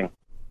investing.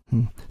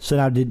 So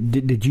now,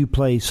 did you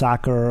play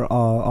soccer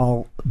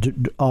all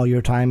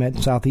your time at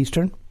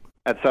Southeastern?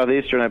 At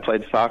Southeastern, I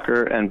played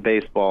soccer and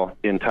baseball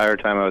the entire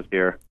time I was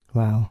here.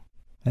 Wow,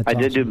 I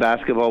did do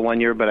basketball 1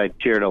 year, but I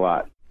cheered a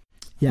lot.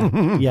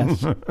 Yeah.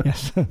 yes.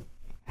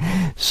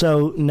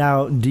 So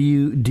now, do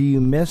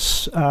you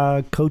miss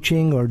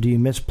coaching, or do you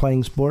miss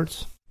playing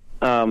sports?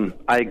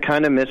 I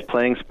kind of miss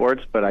playing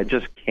sports, but I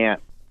just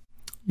can't.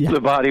 Yeah.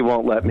 The body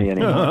won't let me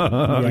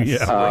anymore.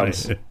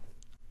 Yes. Right.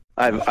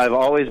 I've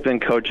always been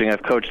coaching.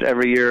 I've coached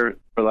every year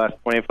for the last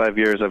 25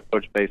 years. I've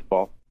coached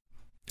baseball.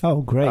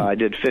 Oh, great. I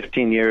did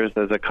 15 years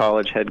as a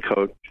college head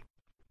coach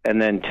and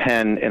then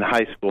 10 in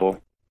high school.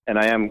 And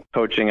I am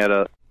coaching at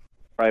a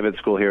private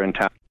school here in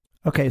town.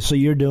 Okay, so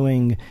you're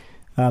doing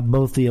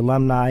both the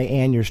alumni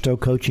and you're still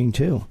coaching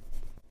too.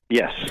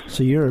 Yes.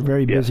 So you're a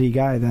very busy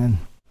guy then.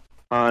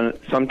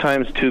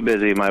 Sometimes too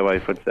busy, my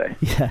wife would say.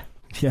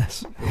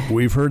 Yes.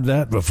 We've heard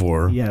that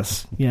before.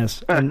 Yes.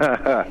 And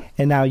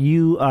now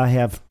you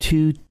have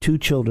two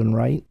children,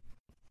 right?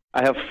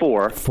 I have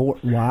 4. 4.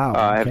 Wow.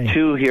 I have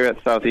 2 here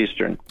at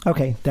Southeastern.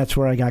 Okay, that's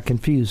where I got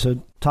confused.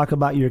 So talk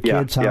about your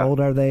kids. How old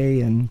are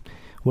they, and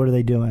what are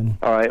they doing?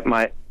 All right,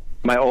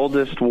 my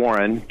oldest,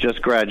 Warren,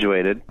 just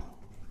graduated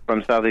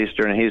from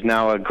Southeastern. He's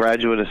now a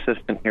graduate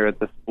assistant here at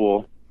the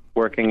school,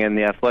 working in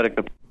the athletic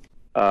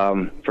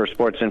for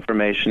sports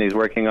information. He's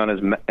working on his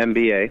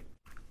MBA,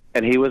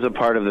 and he was a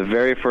part of the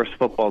very first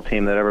football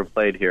team that ever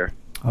played here.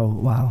 Oh,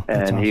 wow.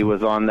 That's and awesome. he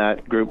was on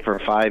that group for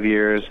 5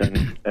 years,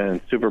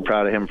 and super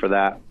proud of him for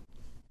that.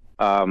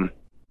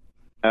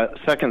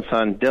 Second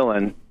son,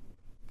 Dylan,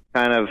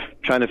 kind of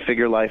trying to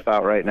figure life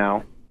out right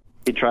now.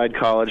 He tried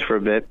college for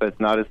a bit, but it's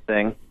not his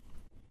thing.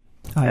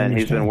 And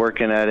he's been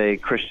working at a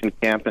Christian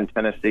camp in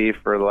Tennessee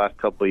for the last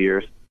couple of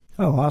years.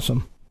 Oh,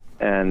 awesome.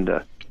 And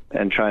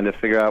trying to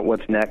figure out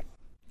what's next.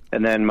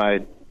 And then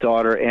my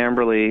daughter,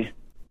 Amberly,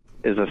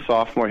 is a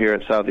sophomore here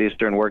at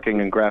Southeastern working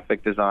in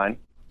graphic design.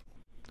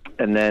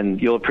 And then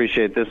you'll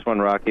appreciate this one,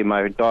 Rocky.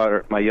 My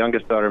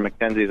youngest daughter,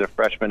 Mackenzie, is a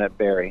freshman at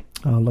Barry.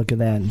 Oh, look at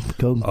that.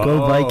 Go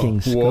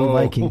Vikings. Whoa. Go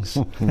Vikings.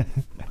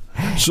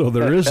 So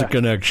there is a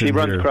connection She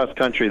runs here. cross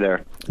country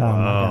there. Oh, my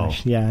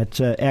gosh. Yeah, it's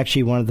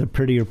actually one of the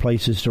prettier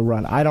places to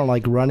run. I don't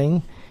like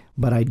running,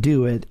 but I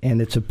do it,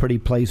 and it's a pretty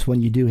place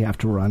when you do have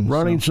to run.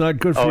 Running's not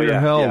good for your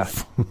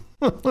health.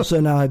 Yeah. So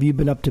now have you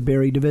been up to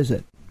Barry to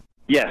visit?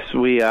 Yes,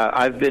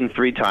 I've been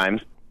 3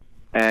 times,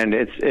 and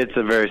it's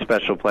a very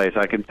special place.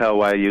 I can tell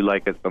why you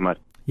like it so much.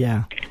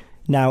 Yeah.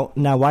 Now,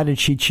 why did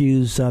she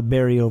choose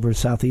Barry over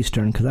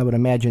Southeastern? Because I would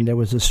imagine there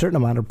was a certain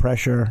amount of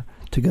pressure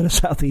to go to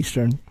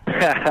Southeastern.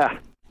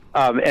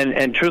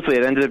 And truthfully,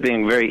 it ended up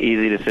being a very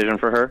easy decision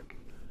for her.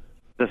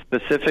 The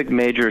specific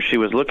major she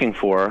was looking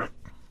for,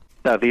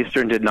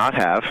 Southeastern did not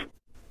have,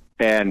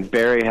 and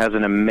Barry has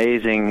an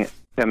amazing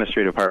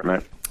chemistry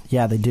department.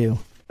 Yeah, they do.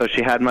 So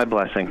she had my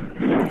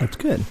blessing. That's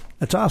good.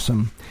 That's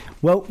awesome.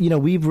 Well,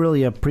 we've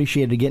really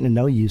appreciated getting to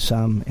know you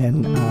some,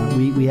 and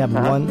we have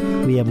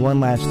one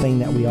last thing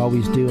that we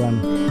always do.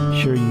 I'm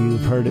sure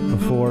you've heard it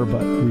before,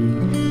 but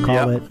we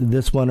call it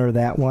this one or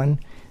that one.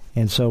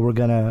 And so we're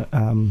going to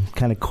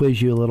kind of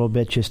quiz you a little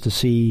bit just to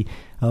see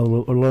or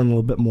learn a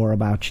little bit more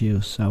about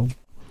you. So,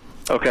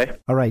 okay.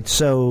 All right.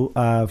 So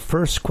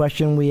first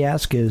question we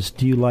ask is,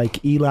 do you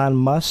like Elon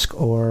Musk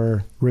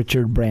or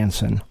Richard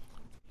Branson?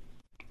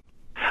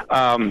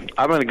 I'm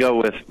going to go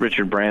with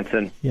Richard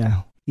Branson.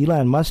 Yeah.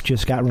 Elon Musk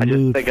just got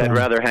removed. I just think I'd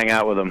rather hang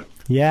out with him.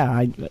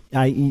 Yeah.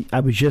 I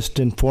was just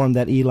informed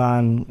that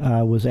Elon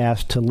was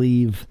asked to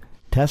leave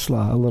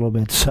Tesla a little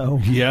bit, so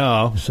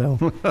yeah,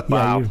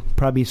 wow. You're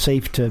probably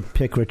safe to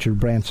pick Richard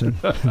Branson.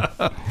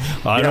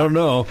 I don't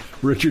know.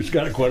 Richard's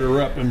got quite a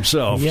rep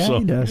himself. Yeah, so,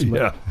 he does.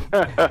 Yeah.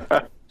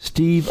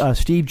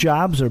 Steve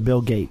Jobs or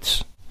Bill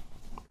Gates?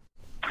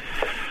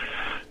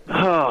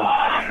 Oh,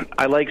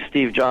 I like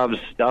Steve Jobs'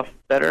 stuff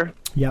better.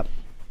 Yep.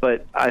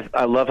 But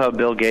I love how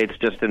Bill Gates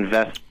just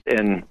invests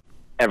in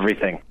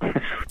everything.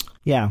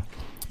 Yeah.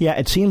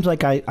 It seems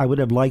like I would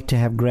have liked to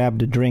have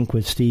grabbed a drink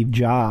with Steve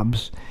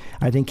Jobs.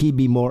 I think he'd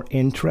be more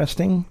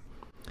interesting.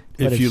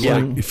 If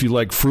you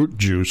like fruit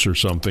juice or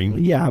something.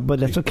 Yeah,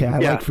 but that's okay. I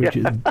like fruit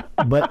juice.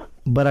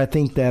 But I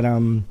think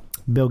that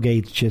Bill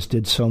Gates just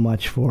did so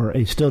much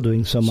he's still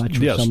doing so much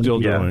for so many people.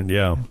 Doing,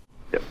 yeah.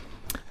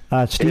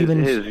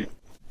 Stephen, his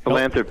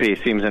philanthropy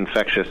seems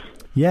infectious.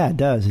 Yeah, it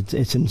does.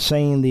 It's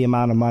insane the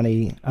amount of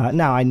money.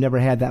 Now, I never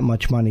had that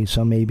much money,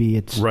 so maybe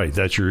it's right.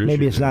 That's your issue.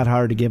 Maybe it's not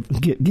hard to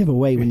give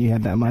away when you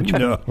have that much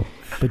money. No.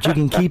 But you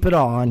can keep it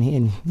all, and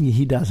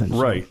he doesn't.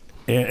 Right, so.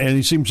 And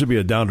he seems to be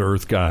a down to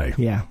earth guy.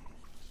 Yeah.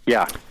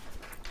 Yeah.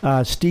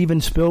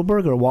 Steven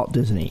Spielberg or Walt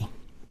Disney?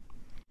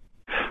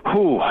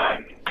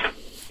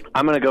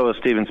 I'm going to go with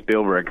Steven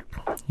Spielberg.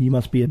 You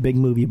must be a big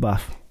movie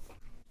buff.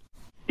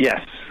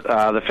 Yes,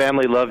 the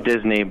family loved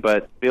Disney,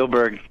 but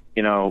Spielberg.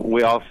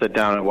 We all sit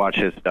down and watch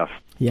his stuff.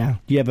 Yeah.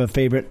 Do you have a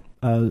favorite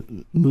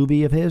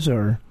movie of his,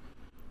 or?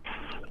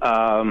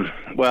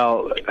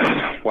 Well,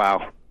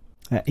 wow.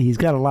 He's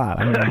got a lot.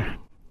 I know.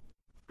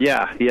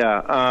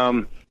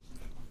 Yeah.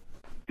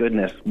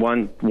 Goodness,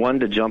 one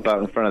to jump out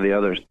in front of the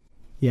others.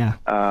 Yeah.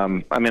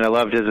 I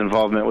loved his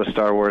involvement with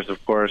Star Wars,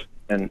 of course,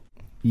 and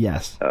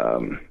yes.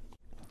 I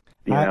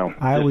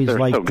always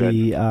liked so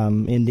the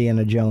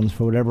Indiana Jones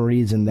for whatever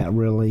reason. That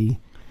really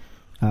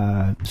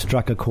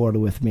struck a chord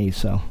with me.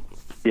 So.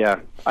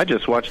 Yeah, I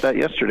just watched that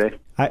yesterday.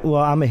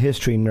 I'm a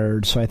history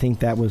nerd, so I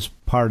think that was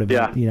part of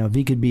it. If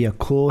he could be a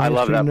cool history nerd.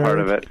 I love that part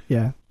of it.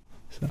 Yeah.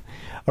 So,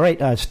 all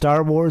right,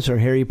 Star Wars or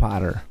Harry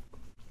Potter?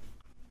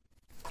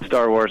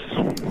 Star Wars.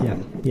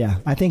 Yeah.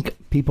 I think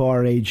people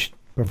our age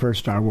prefer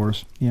Star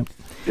Wars. Yep.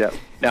 Yeah.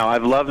 Now,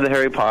 I've loved the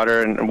Harry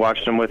Potter and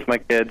watched them with my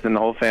kids and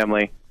the whole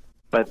family,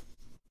 but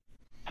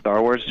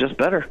Star Wars is just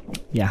better.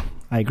 Yeah,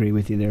 I agree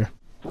with you there.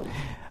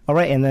 All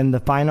right, and then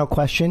the final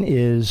question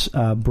is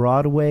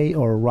Broadway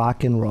or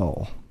rock and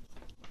roll?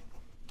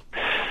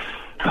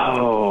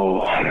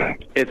 Oh,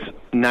 it's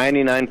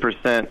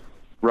 99%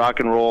 rock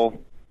and roll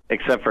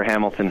except for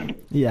Hamilton.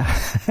 Yeah,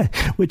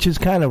 which is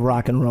kind of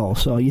rock and roll.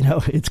 So,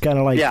 it's kind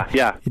of like,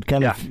 it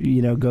kind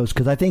of, goes,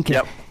 because I think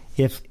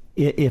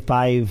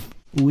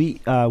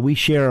we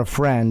share a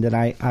friend, and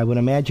I would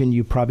imagine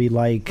you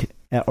probably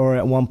or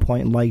at one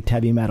point liked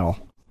heavy metal.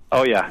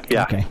 Oh, yeah.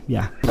 Okay,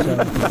 yeah.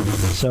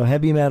 So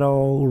heavy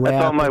metal, rap.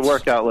 That's on my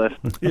workout list.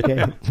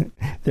 Okay,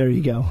 there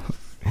you go.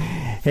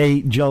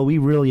 Hey, Joe, we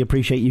really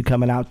appreciate you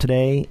coming out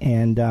today,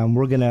 and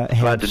we're going to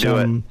have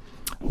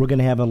We're going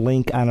to have a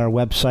link on our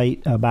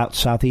website about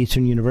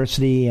Southeastern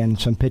University and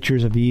some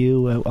pictures of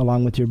you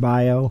along with your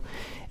bio.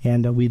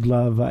 And we'd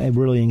love, I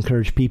really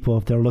encourage people,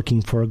 if they're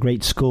looking for a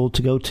great school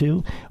to go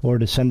to or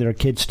to send their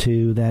kids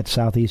to, that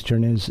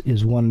Southeastern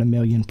is one in a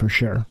million for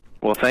sure.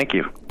 Well, thank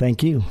you.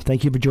 Thank you.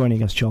 Thank you for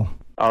joining us, Joel.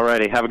 All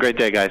righty. Have a great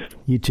day, guys.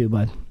 You too,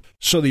 bud.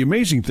 So the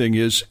amazing thing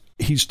is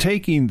he's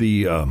taking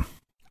the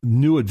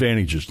new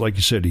advantages. Like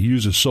you said, he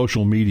uses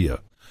social media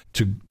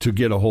to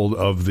get a hold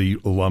of the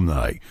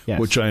alumni, yes,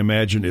 which I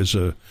imagine is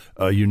a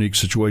unique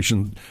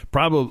situation.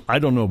 Probably, I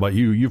don't know about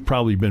you. You've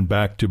probably been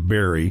back to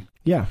Barry.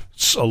 Yeah.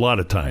 A lot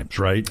of times,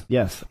 right?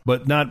 Yes.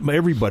 But not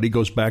everybody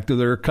goes back to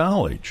their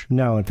college.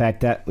 No, in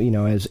fact, that,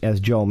 as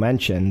Joel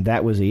mentioned,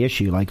 that was the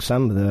issue. Like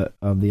some of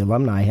the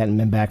alumni hadn't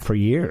been back for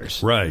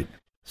years. Right.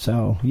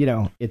 So,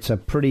 it's a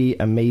pretty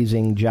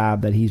amazing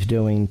job that he's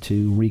doing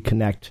to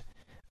reconnect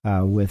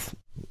with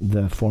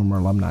the former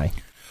alumni.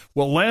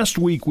 Well, last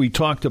week we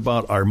talked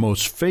about our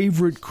most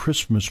favorite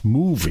Christmas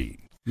movie.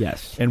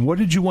 Yes. And what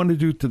did you want to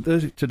do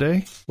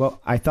today?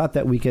 Well, I thought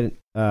that we could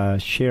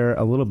share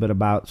a little bit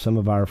about some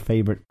of our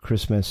favorite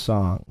Christmas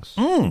songs.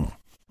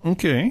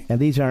 Okay. And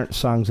these aren't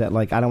songs that,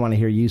 I don't want to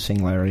hear you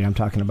sing, Larry. I'm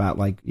talking about,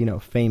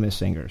 famous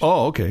singers.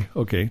 Oh,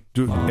 okay.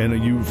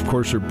 And you, of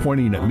course, are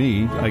pointing at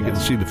me. I can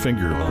see the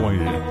finger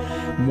pointing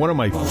at one of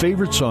my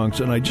favorite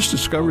songs, and I just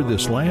discovered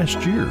this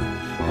last year,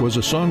 was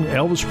a song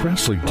Elvis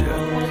Presley did.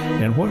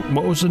 And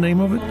what was the name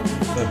of it?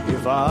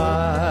 If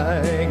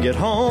I get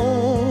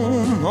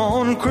home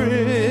on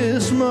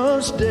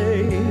Christmas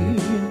Day,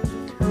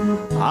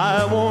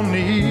 I won't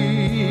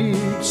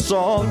need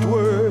soft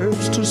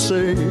words to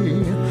say.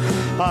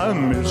 I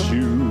miss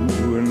you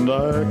and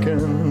I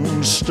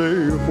can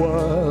stay a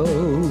while.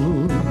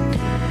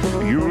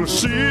 You'll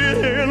see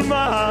it in my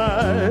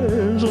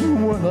eyes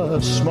when I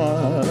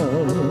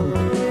smile.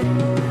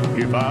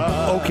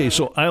 Okay,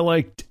 so I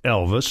liked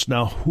Elvis.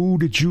 Now, who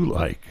did you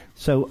like?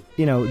 So,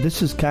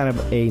 this is kind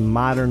of a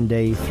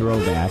modern-day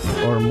throwback,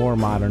 or more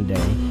modern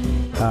day.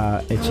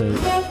 It's a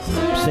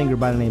singer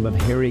by the name of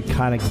Harry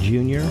Connick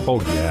Jr. Oh,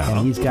 yeah.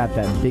 And he's got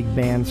that big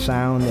band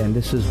sound, and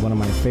this is one of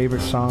my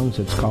favorite songs.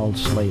 It's called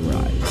Sleigh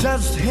Ride.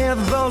 Just hear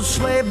those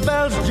sleigh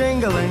bells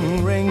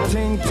jingling,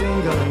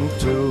 ring-ting-tingling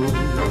too.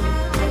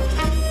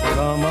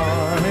 Come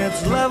on,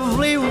 it's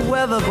lovely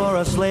weather for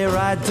a sleigh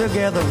ride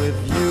together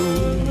with you.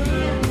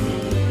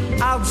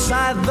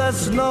 Outside the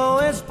snow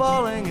is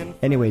falling.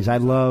 Anyways,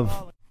 I've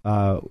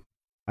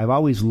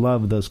always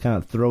loved those kind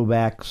of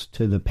throwbacks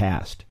to the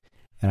past.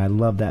 And I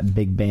love that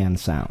big band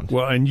sound.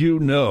 Well, and you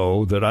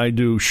know that I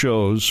do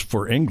shows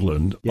for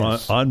England,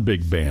 yes, on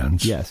big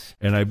bands. Yes.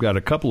 And I've got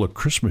a couple of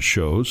Christmas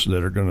shows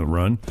that are going to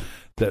run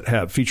that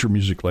have feature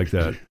music like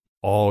that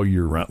all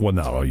year round. Well,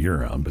 not all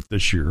year round, but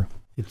this year.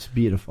 It's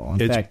beautiful.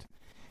 In fact,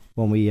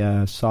 when we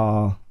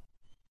saw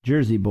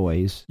Jersey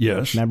Boys,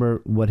 yes,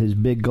 remember what his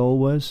big goal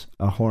was?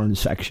 A horn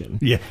section.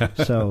 Yeah.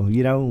 So,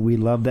 we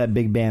love that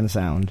big band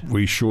sound.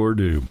 We sure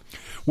do.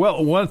 Well,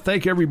 I want to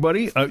thank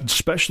everybody,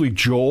 especially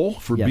Joel,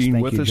 for being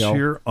with us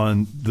here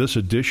on this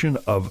edition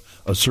of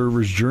A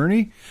Server's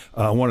Journey.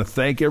 I want to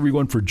thank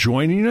everyone for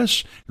joining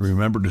us.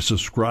 Remember to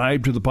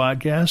subscribe to the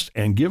podcast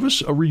and give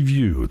us a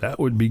review. That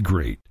would be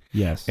great.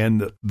 Yes.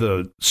 And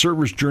the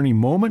Server's Journey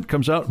moment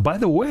comes out. By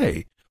the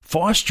way,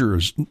 Foster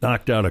has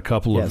knocked out a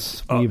couple of...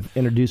 Yes, we're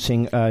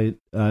introducing, I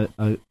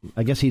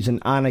guess he's an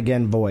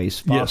on-again voice,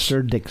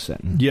 Foster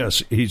Dixon.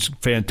 Yes, he's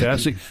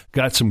fantastic.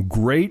 Got some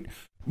great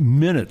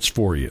minutes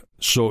for you.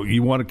 So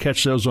you want to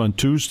catch those on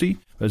Tuesday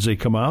as they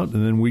come out,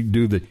 and then we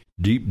do the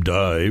deep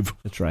dive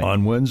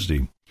on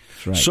Wednesday.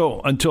 That's right.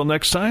 So until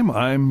next time,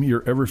 I'm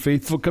your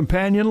ever-faithful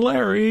companion,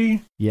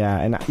 Larry. Yeah,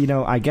 and,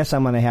 I guess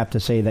I'm going to have to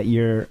say that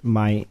you're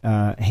my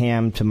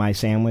ham to my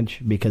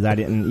sandwich, because I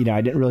didn't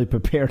really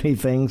prepare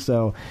anything,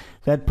 so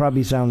that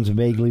probably sounds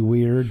vaguely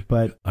weird,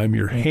 but... I'm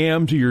your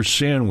ham to your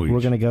sandwich. We're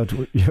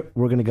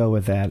going to go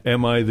with that.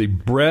 Am I the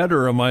bread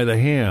or am I the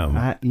ham?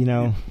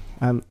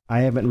 I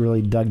haven't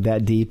really dug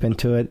that deep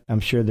into it. I'm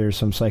sure there's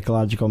some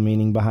psychological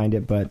meaning behind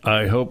it, but...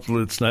 I hope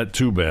it's not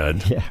too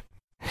bad. Yeah.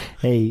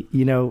 Hey,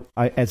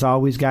 as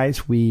always,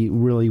 guys, we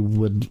really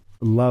would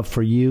love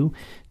for you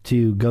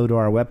to go to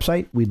our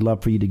website. We'd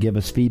love for you to give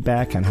us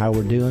feedback on how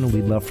we're doing.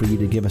 We'd love for you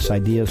to give us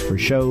ideas for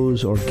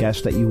shows or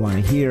guests that you want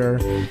to hear,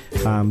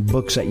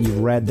 books that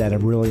you've read that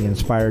have really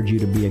inspired you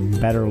to be a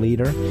better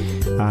leader.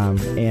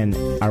 And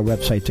our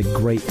website's a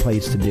great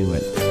place to do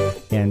it.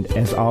 And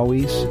as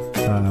always,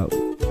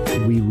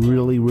 we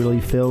really,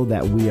 really feel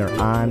that we are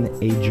on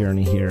a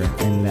journey here,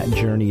 and that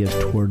journey is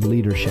toward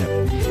leadership.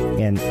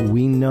 And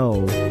we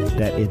know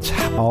that it's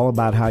all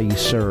about how you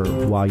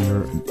serve while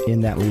you're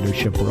in that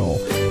leadership role.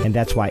 And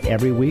that's why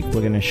every week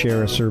we're going to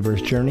share a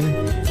server's journey.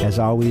 As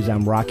always,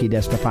 I'm Rocky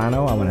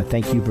DeStefano. I want to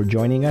thank you for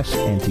joining us,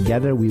 and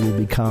together we will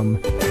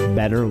become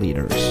better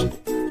leaders.